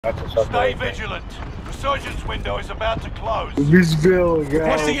Stay vigilant. Resurgence window is about to close. Visible, guys.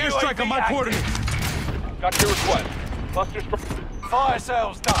 Requesting airstrike on my coordinates. Got your request. Cluster Fire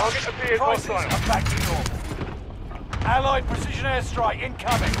sales done. Target appears Prices hostile. are back to normal. Allied precision airstrike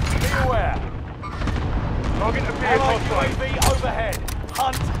incoming. Be aware. Target appears Allied hostile. UAV overhead.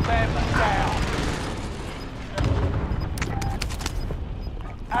 Hunt them down.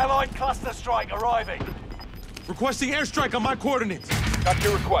 Allied cluster strike arriving. Requesting airstrike on my coordinates. Got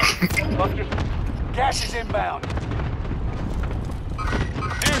your request. Cluster Gas is inbound.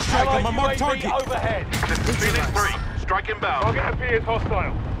 Airstrike on Allied my marked UAV target. overhead. This is Phoenix 3. Strike inbound. Target appears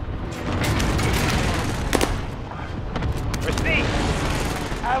hostile. Receive.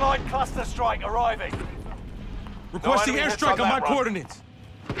 Allied cluster strike arriving. Requesting No enemy hits airstrike on on my that run. coordinates.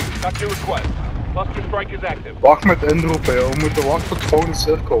 Got your request. Cluster strike is active. Wacht met inroepen, joh. We moeten wachten tot de volgende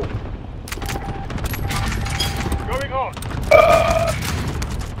cirkel. Going on.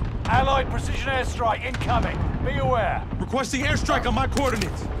 Allied precision airstrike incoming. Be aware. Requesting airstrike on my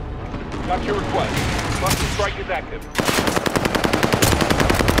coordinates. Got your request. Cluster strike is active.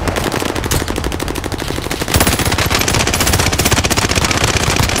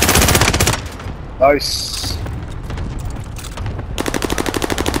 Nice.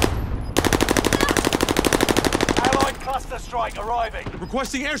 Allied cluster strike arriving.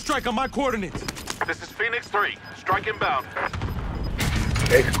 Requesting airstrike on my coordinates. This is Phoenix 3. Strike inbound.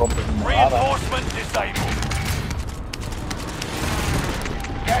 Tegenkomt er maar. Reinforcement disabled.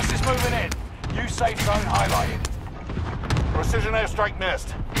 Gas is moving in. New safe zone highlighted. Precision airstrike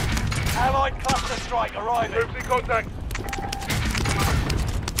missed. Allied cluster strike arriving. Troops in contact.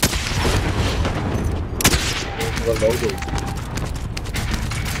 Wat logo.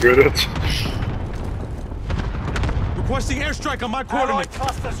 Good it. Requesting airstrike on my Allied coordinates.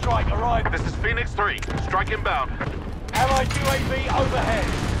 cluster strike arriving. This is Phoenix 3. Strike inbound. Allied UAV overhead.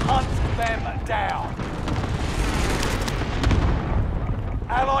 Hunt them down.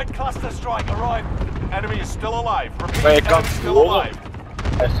 Allied cluster strike arriving. Enemy is still alive. Repeat, Maar je kan enemy still alive.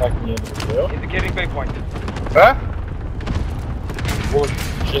 Hij staat niet in de deur. Indicating waypoint. Hè?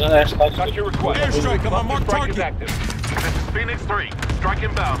 Got your request. Airstrike on my Cluster marked strike is target. active. This is Phoenix 3. Strike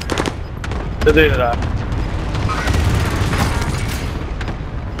inbound. Dat deed daar.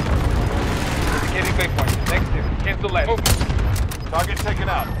 Indicating waypoint. Negative. Cancel left. Target taken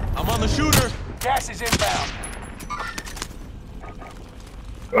out. I'm on the shooter. Gas is inbound.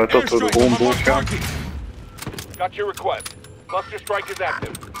 Dat we de Airstrike on grond my door marked gaan. target. Got your request. Cluster strike is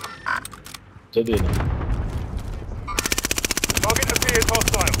active. Dat deed hij. Target appears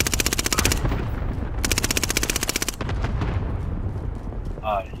hostile.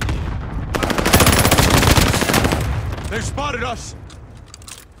 They've spotted us.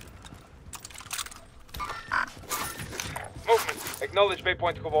 Movement. Acknowledge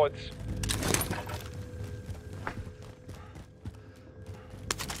waypoint coordinates.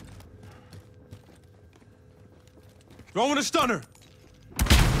 Throwing a stunner.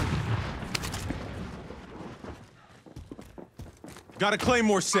 Got a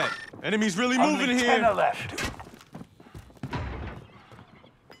claymore set. Enemies really moving Only 10 are here. left.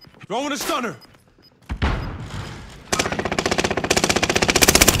 Throwing a stunner.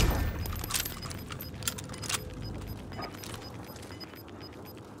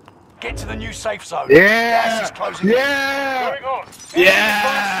 Get to the new safe zone. Yeah! Gas is closing in. Yeah! Going on.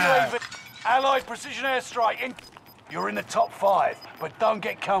 Yeah! Advanced UAV. Allied precision airstrike in. You're in the top 5, but don't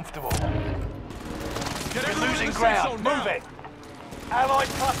get comfortable. Get You're everyone in losing the safe ground. zone Move now. it. Allied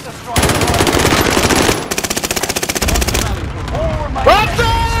cluster strike. All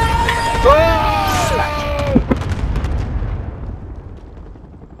remaining.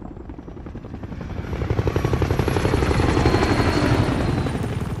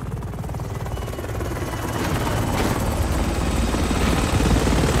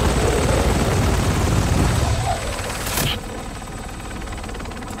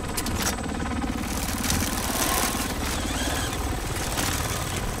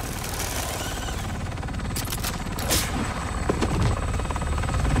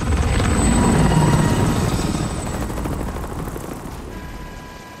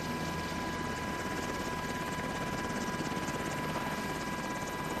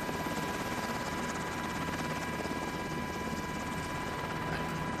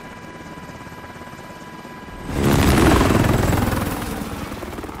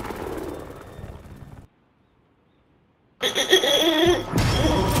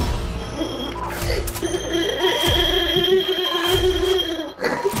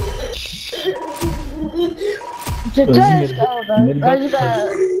 C'est toi, vas-y, bah...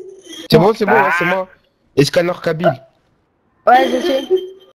 C'est bon, c'est bon, c'est moi. Est-ce qu'elle a leur cabine? Ouais, je sais.